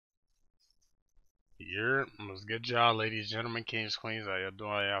Was good job, ladies, gentlemen, kings, queens. How y'all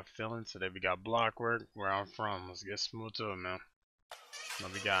doing? How y'all feeling? Today we got BlockWork, where I'm from. Let's get smooth to it, man.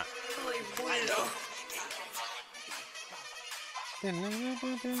 What we got?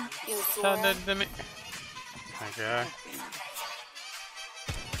 Okay.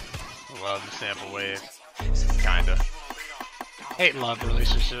 Love the sample wave. Kinda. Hate love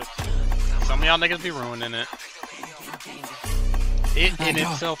relationships. Some of y'all niggas be ruining it. It in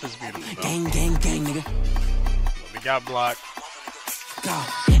itself is beautiful, though. Gang, nigga. But we got Block.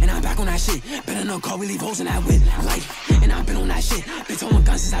 And I'm back on that shit. Better no call, we leave holes in that whip. Like, and I've been on that shit. Been throwing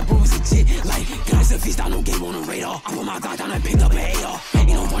guns since I bro was legit. Like, guns a feast, I no game on the radar. I put my dog down and picked up an AR. Ain't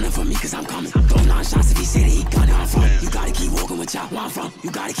no running from me, cause I'm coming. Throw 9 shots if he say that he gunning. I'm from. You gotta keep walking with y'all. Where I'm from.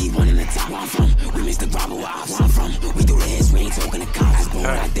 You gotta keep running the top. Where I'm from. We mix the grabber with ops. Where I'm from. We do the hits, we ain't talking to cops. But what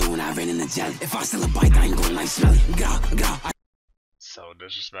I did when I ran in the jelly. If I still a bike, I ain't going like smelly. So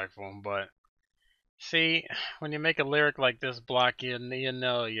disrespectful, but see, when you make a lyric like this, Block, you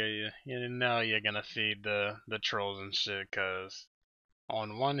know you're gonna feed the trolls and shit. Cause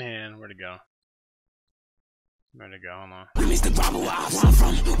on one hand, where'd it go? Hold on. We mix the grabber with ops. Where I'm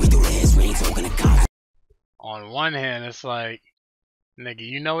from. We do the hits, we ain't talking to cops. On one hand, it's like, nigga,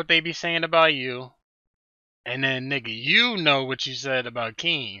 you know what they be saying about you, and then nigga, you know what you said about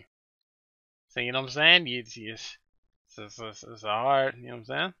King. So you know what I'm saying? It's hard, you know what I'm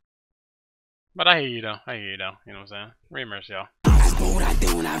saying? But I hear you though, you know what I'm saying? Remerse, y'all. That's what I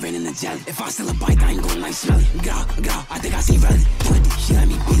did when I ran in the jelly. If I still a bike, I ain't going like smelly. I think I see relly. She let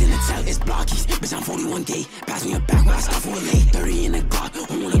me beat in the tail. It's blockies, bitch, I'm 41K. Pass me a back when I stop for a late. 30 in the Glock,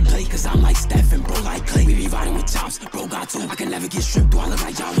 who wanna play? Cause I'm like Steph and bro like Clay. We be riding with chops, bro got two. I can never get stripped, do I look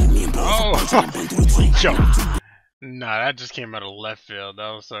like y'all with me and bro? I've been through the twin. Yo. Nah, that just came out of left field.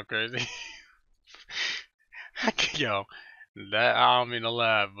 That was so crazy. Yo, that, I don't mean to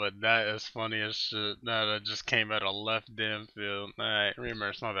laugh, but that is funny as shit. That just came out of left damn field. Alright,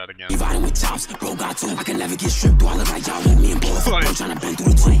 remerse, my bad again. Riding with chops, bro got two. I can never get stripped, do I look like y'all with me and bro? Tryna bend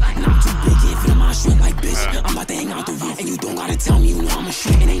through the twin. And I'm too big, can't fit in my shit like bitch. I'm about to hang out the roof, and you don't gotta tell me, you know I'm a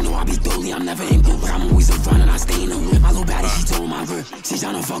shit. And ain't no I be dolly, I'm never in group, but I'm always a run and I stay in the room. My little baddie, she told my grip. She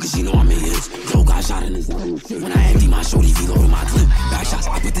tryna fuck cause she know I'm in his. Bro got shot in his shit. When I empty my shorty, reloaded my clip. Back shots,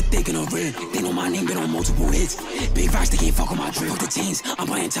 I put the thick in the rib. They know my name, been on multiple hits. Big racks, they can't fuck with my drip. Fuck the teams, I'm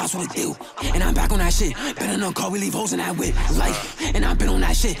buying tops with a deal. And I'm back on that shit. Better no call, we leave holes in that whip. Like, and I've been on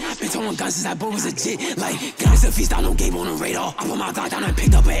that shit. Been throwing guns since I bro was legit. Like, guns a feast, I no game on the radar. I put my dog down and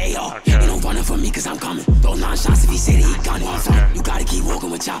picked up an AR. Ain't no running from me cause I'm coming. Throw 9 shots if he say that he gunning. Where I'm from. You gotta keep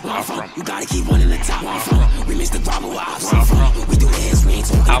walking with chop. Where I'm from. You gotta keep running the top. Where I'm from. We mix the grabber with ops. Where I'm from. We do the hits, we ain't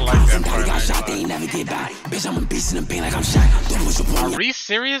talking to cops. And daddy got shot, they ain't never get back. Bitch, I'm a beast in the pain like I'm Shaq. Don't push your point. Are you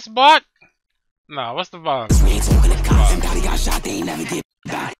serious, Block? Nah, what's the vibe? We ain't talking to cops. And daddy got shot, they ain't never get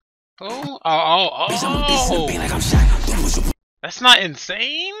back. Oh. Bitch, I'm a beast in the pain like I'm Shaq. Don't push your point. That's not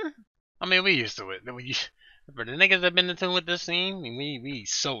insane. I mean, we used to it. For the niggas that been in tune with this scene, I mean, we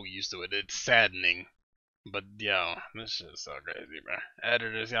so used to it. It's saddening. But yo, this shit's so crazy, bro.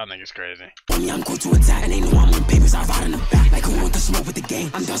 Editors, y'all niggas crazy. I'm quick to attack, and they know I'm on papers. I ride in the back like who want the smoke with the gang.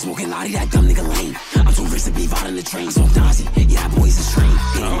 I'm done smoking Lottie, that dumb nigga lame. I'm too rich to be riding the train. So Nazi, yeah, that boy's a strain.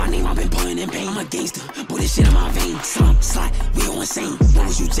 They know my name, I've been pulling in pain. I'm a gangster, but this shit in my veins. Slump, slide, we all insane. What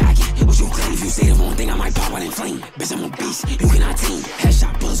was you jacking? What you claim? If you say the wrong thing, I might pop out in flame. Bitch, I'm a beast, you cannot tame.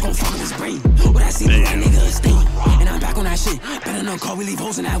 Headshot bullets gon' fuck up his brain. What I see, that nigga a stain. And I'm back on that shit. Better no call, we leave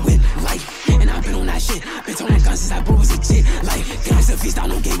holes in that whip. Like, and I've been on that shit. Been throwing guns since I bro was legit. Like, guns a feast, I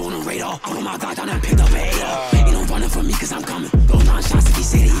no game on the radar. I put my dog down and picked up an AR. Ain't no running from me cause I'm coming. Throw 9 shots if he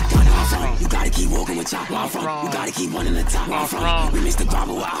say that he gunning. I'm from. You gotta keep walking with chop. Where I'm from. You gotta keep running the top. Where I'm from. We mix the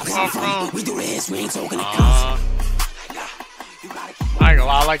grabber with ops. Where I'm from. We do the hits, we ain't talking to cops.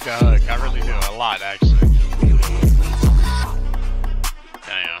 I like the hook. I really do. A lot, actually.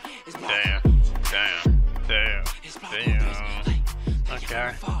 Damn.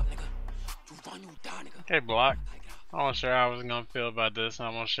 Okay. Okay, Block. I wasn't sure how I was gonna feel about this. I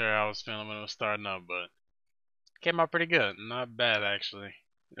wasn't sure how I was feeling when it was starting up, but came out pretty good. Not bad, actually.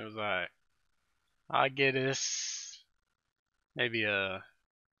 It was alright. I get this maybe a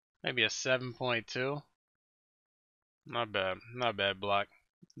 7.2. Not bad, Block.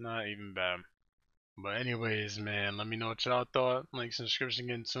 Not even bad. But anyways, man, let me know what y'all thought. Like, subscription,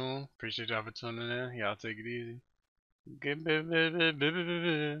 get in tune. Appreciate y'all for tuning in. Y'all take it easy. Get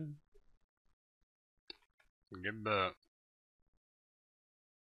back.